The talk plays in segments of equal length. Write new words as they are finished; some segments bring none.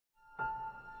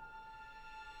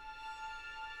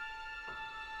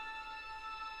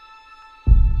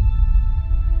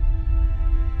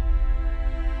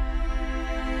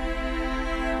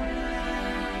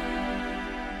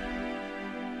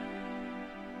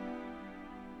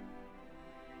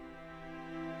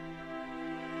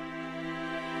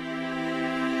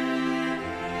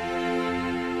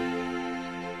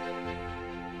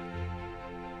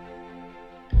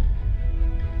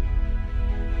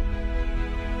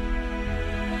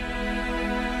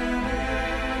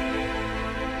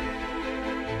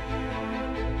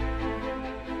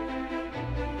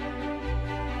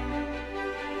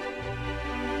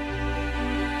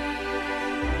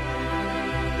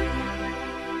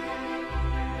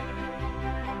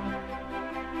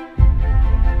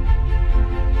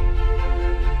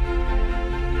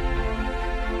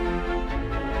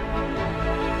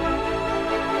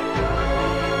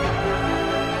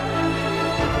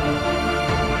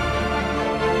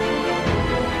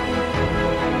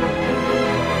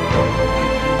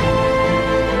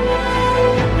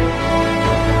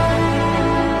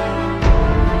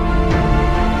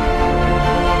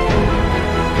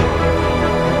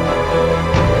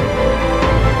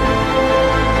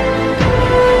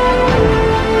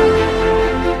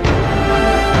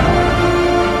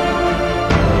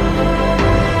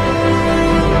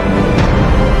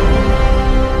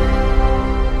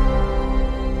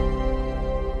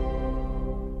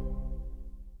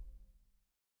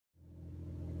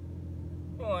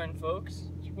Morning folks,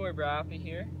 it's your boy Brappy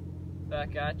here,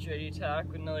 back at you, ready to attack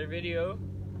with another video.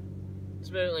 It's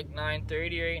about like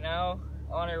 9:30 right now,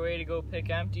 on our way to go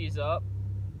pick empties up,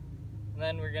 and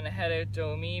then we're gonna head out to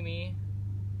Omimi,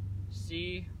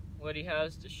 see what he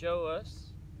has to show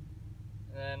us,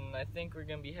 and then I think we're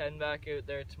gonna be heading back out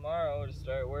there tomorrow to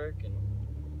start working.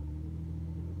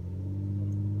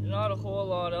 There's not a whole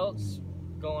lot else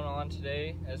going on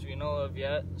today as we know of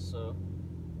yet, so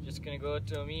just gonna go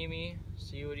to Omimi,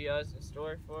 see what he has in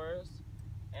store for us.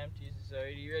 Empties is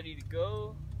already ready to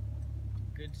go.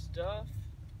 Good stuff.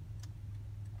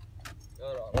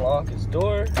 Gotta unlock his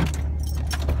door.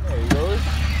 There he goes.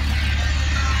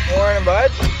 Morning,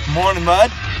 bud. Morning,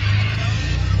 bud.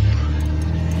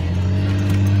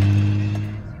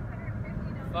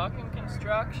 Fucking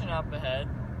construction up ahead.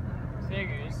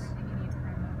 Figures.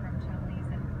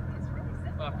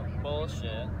 Fucking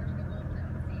bullshit.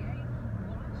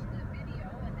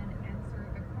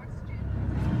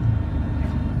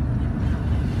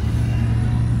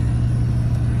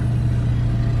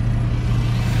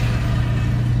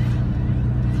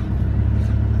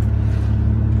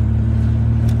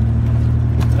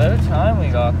 By the time we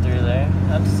got through there,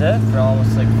 that's it for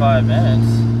almost like 5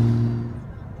 minutes.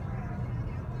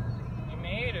 We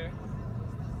made her.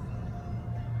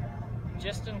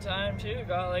 Just in time too,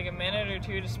 got like a minute or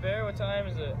two to spare. What time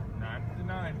is it?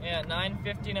 9:59. Yeah,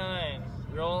 9:59.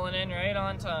 Rolling in right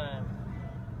on time.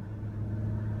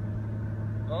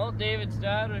 Well, David's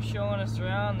dad was showing us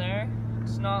around there.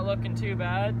 It's not looking too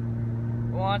bad.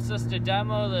 He wants us to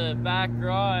demo the back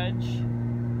garage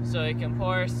so he can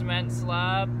pour a cement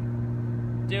slab,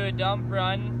 do a dump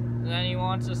run, and then he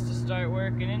wants us to start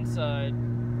working inside.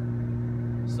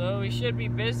 So we should be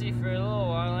busy for a little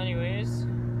while anyways.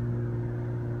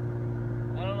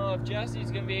 I don't know if Jesse's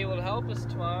gonna be able to help us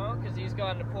tomorrow because he's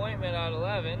got an appointment at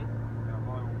 11. Yeah, I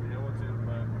probably won't be able to,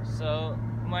 but... So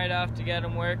might have to get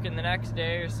him working the next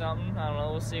day or something. I don't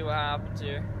know, we'll see what happens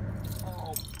here.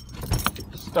 Oh.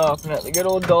 Stopping at the good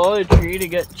old Dollar Tree to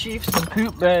get Chief some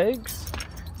poop bags.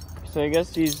 So I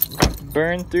guess he's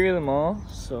burned through them all,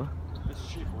 so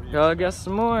gotta get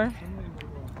some more.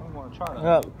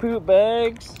 Got poop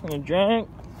bags and a drink.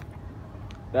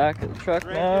 Back of the truck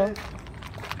now.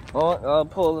 Oh, I'll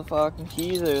pull the fucking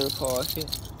keys out of the pocket.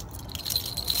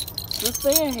 This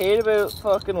thing I hate about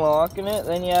fucking locking it,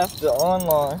 then you have to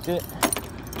unlock it.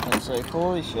 It's like,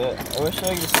 holy shit, I wish I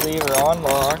could just leave her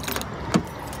unlocked.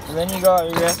 And then you got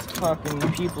your risk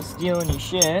fucking people stealing your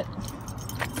shit.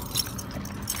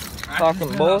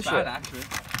 Fucking bullshit. Not bad, actually.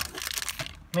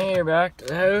 Made her back to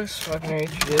the house, fucking right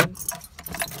she did.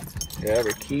 Grab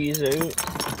her keys out.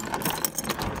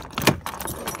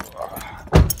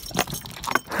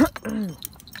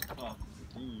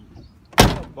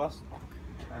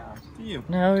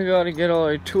 Now we gotta get all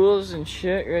our tools and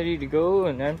shit ready to go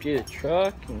and empty the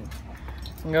truck, and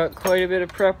we got quite a bit of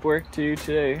prep work to do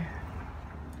today.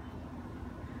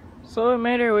 So we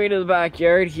made our way to the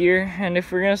backyard here, and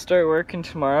if we're gonna start working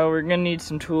tomorrow, we're gonna need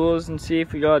some tools and see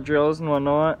if we got drills and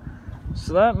whatnot.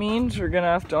 So that means we're gonna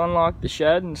have to unlock the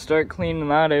shed and start cleaning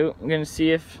that out. I'm gonna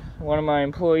see if one of my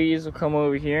employees will come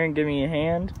over here and give me a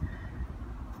hand.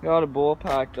 Got a bowl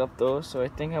packed up though, so I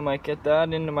think I might get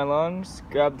that into my lungs,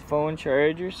 grab the phone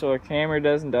charger so our camera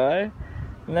doesn't die,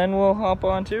 and then we'll hop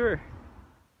on to her.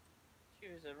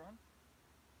 Cheers everyone.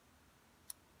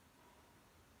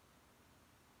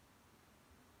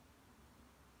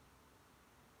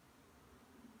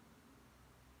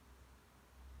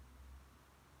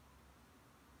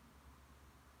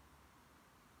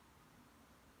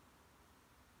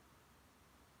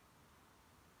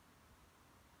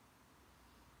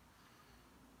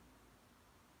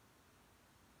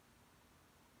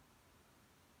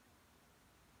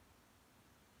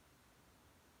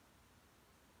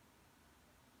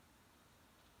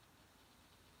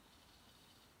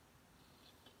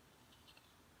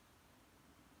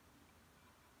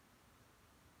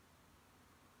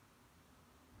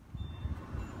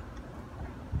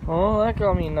 Well, that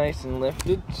got me nice and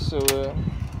lifted, so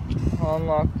I'll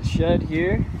unlock the shed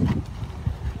here,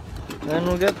 then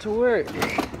we'll get to work.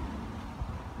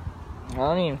 I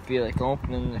don't even feel like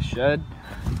opening the shed,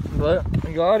 but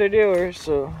we gotta do her,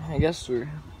 so I guess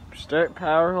we're start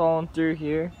power hauling through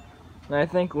here, and I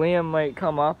think Liam might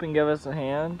come up and give us a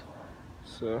hand,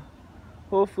 so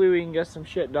hopefully we can get some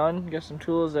shit done, get some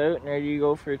tools out, and ready to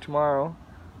go for tomorrow.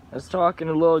 I was talking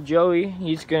to little Joey,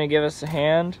 he's gonna give us a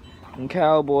hand, and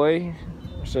Cowboy,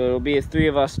 so it'll be the 3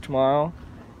 of us tomorrow.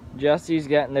 Jesse's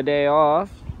getting the day off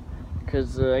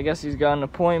because I guess he's got an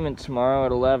appointment tomorrow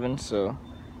at 11, so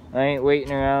I ain't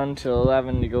waiting around till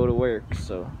 11 to go to work,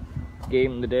 so gave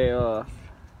him the day off.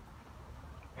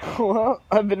 Well,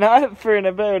 I've been at it for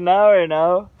about an hour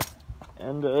now,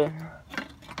 and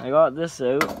I got this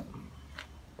out.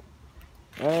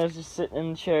 And I was just sitting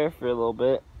in the chair for a little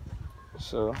bit,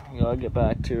 so I gotta get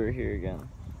back to her here again.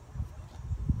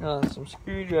 Got some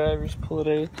screwdrivers pulled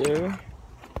out there.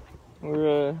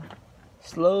 We're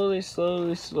slowly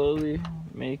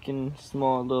making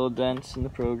small little dents in the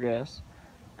progress.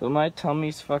 But my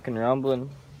tummy's fucking rumbling.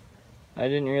 I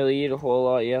didn't really eat a whole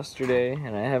lot yesterday,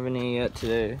 and I haven't eaten yet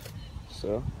today.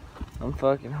 So, I'm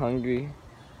fucking hungry.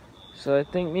 So I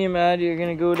think me and Maddie are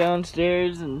gonna go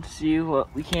downstairs and see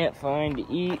what we can't find to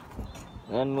eat.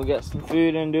 Then we'll get some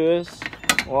food into us,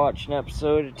 watch an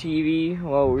episode of TV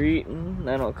while we're eating.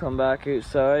 Then I'll come back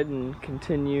outside and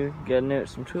continue getting out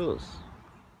some tools.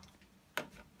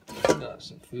 Got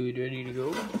some food ready to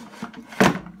go.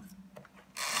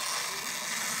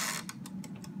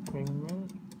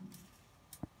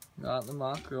 Got the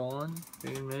macaron,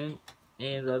 green mint,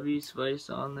 A&W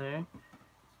spice on there.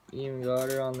 Even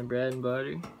got her on the bread and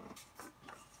butter.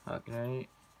 Fucking right.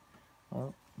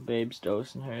 Oh, babe's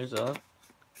dosing hers up.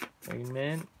 Green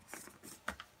mint.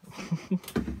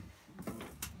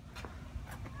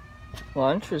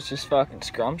 Lunch was just fucking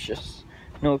scrumptious.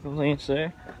 No complaints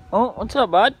there. Oh, what's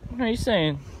up, bud? What are you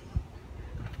saying?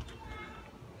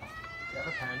 You have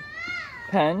a pen?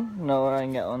 Pen? No, I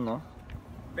can get one though.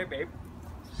 Hey, babe.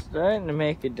 Starting to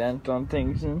make a dent on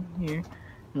things in here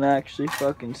and actually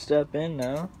fucking step in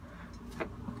now,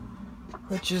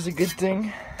 which is a good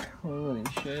thing. Holy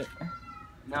shit.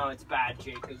 No, it's bad,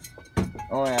 Jacob.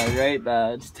 Oh yeah, right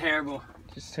bad. It's terrible.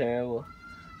 Just terrible.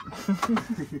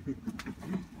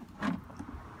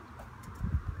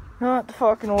 Not the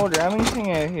fucking old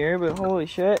Remington out here, but holy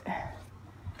shit.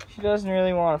 She doesn't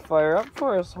really want to fire up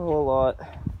for us a whole lot.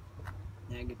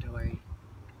 Negatory.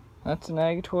 That's a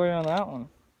negatory on that one.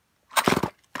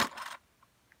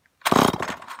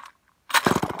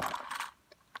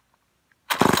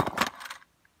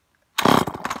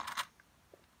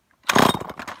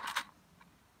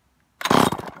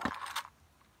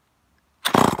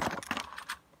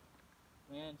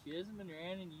 Man, she hasn't been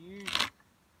ran in years.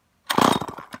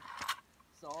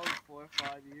 Solid 4 or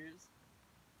 5 years.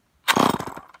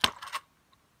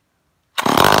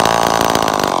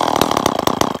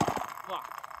 Fuck.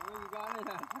 Well, you got it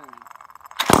that time.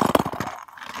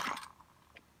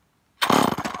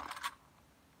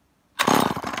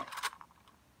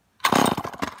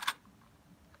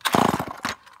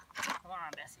 Come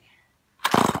on, Bessie.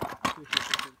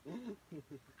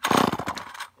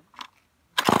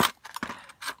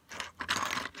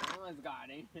 Almost got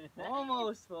it.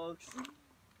 Almost, folks.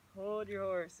 Hold your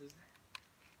horses.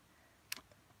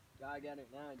 Gotta get it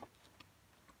now.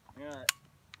 Yeah.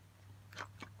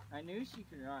 I knew she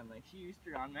could run. Like, she used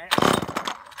to run, man.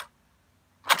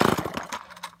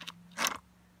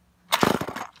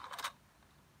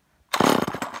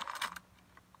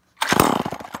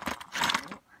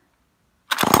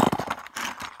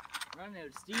 Run out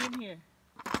of steam here.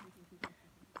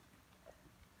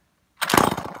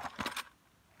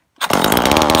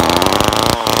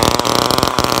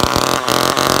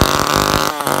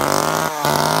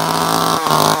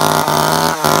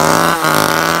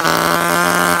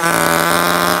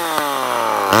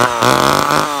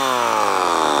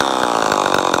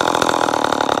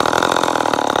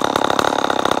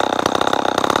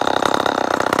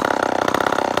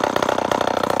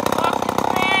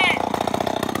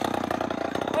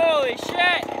 Holy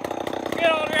shit! Good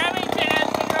old Remington has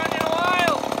been running a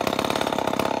while.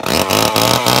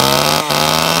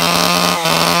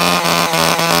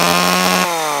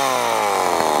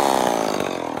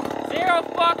 0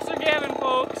 fucks are given,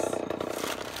 folks.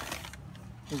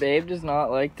 Babe does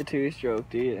not like the 2-stroke,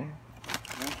 do you?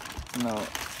 No.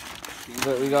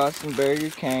 But we got some Burger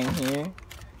King here.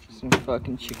 Some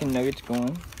fucking chicken nuggets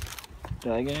going.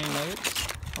 Did I get any nuggets?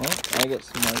 Oh, I got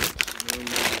some nuggets.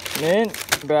 Mint,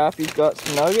 Brappy's got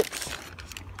some nuggets.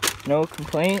 No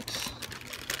complaints.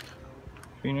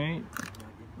 Green right.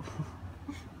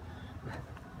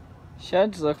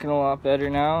 Shed's looking a lot better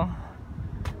now.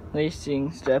 At least you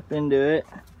can step into it.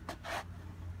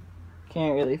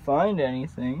 Can't really find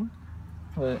anything,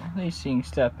 but at least you can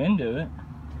step into it.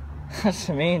 That's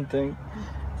the main thing.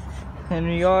 And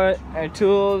we got our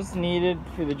tools needed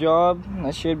for the job.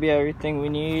 That should be everything we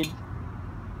need.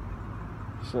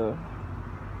 So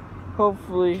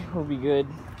hopefully we'll be good.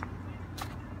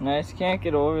 And I just can't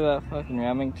get over that fucking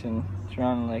Remington. It's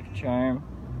running like a charm.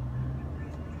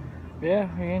 But yeah,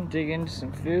 we're gonna dig into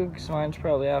some food because mine's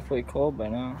probably halfway cold by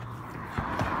now.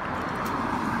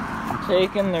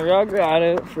 Taking the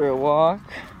Rugrat out for a walk.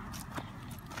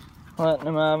 Letting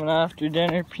him have an after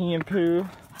dinner pee and poo.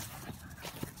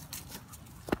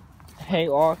 hate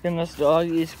walking this dog.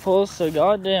 He pulls so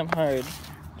goddamn hard.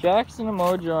 Jackson and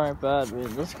Mojo aren't bad,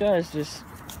 but this guy's just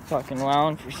fucking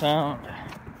wowing for sound.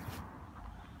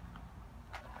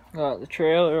 Got the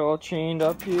trailer all chained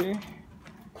up here.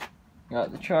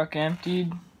 Got the truck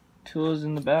emptied. Tools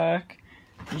in the back.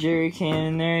 Jerry can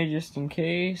in there just in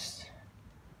case.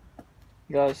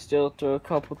 Gotta still throw a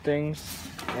couple things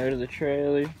out of the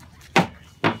trailer.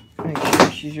 Make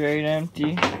sure she's right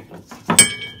empty.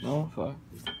 Oh fuck.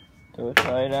 Throw a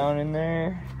tie down in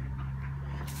there.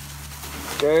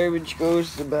 Garbage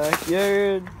goes to the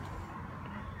backyard.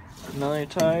 Another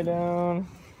tie down.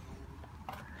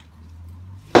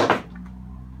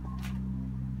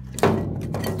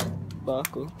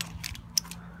 Buckle.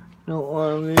 Don't want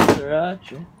to lose the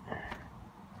ratchet.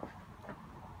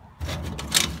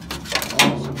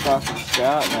 Oh, some fucking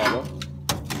scrap metal.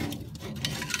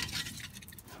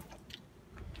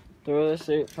 Throw this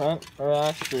out front, or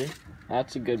actually,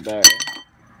 that's a good barrel.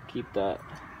 Keep that.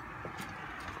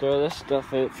 Throw this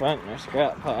stuff out front in our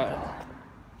scrap pile.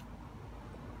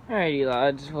 Alrighty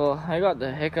lads, well I got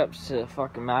the hiccups to the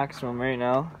fucking maximum right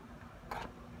now.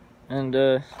 And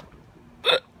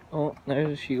oh,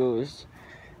 there she goes.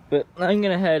 But I'm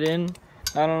gonna head in.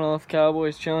 I don't know if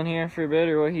Cowboy's chilling here for a bit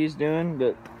or what he's doing,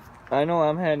 but I know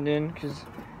I'm heading in because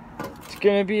it's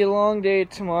gonna be a long day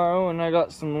tomorrow and I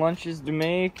got some lunches to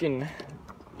make and,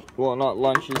 well not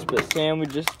lunches, but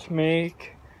sandwiches to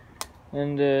make.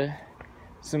 And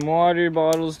some water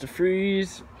bottles to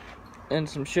freeze and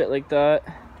some shit like that.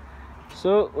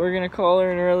 So we're gonna call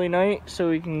her an early night so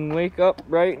we can wake up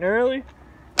bright and early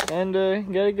and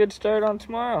get a good start on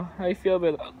tomorrow. How you feel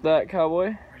about that,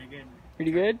 Cowboy? Pretty good.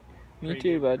 Pretty good? Me Pretty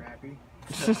too, good, bud.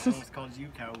 I almost called you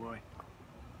Cowboy.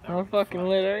 How fucking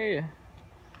lit are you?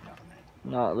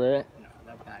 Not lit. No,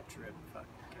 that bad trip fucking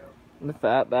killed. The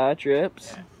fat batch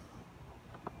rips. Yeah.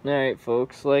 Alright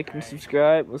folks, like and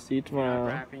subscribe. We'll see you tomorrow. You're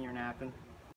not rapping, you're napping.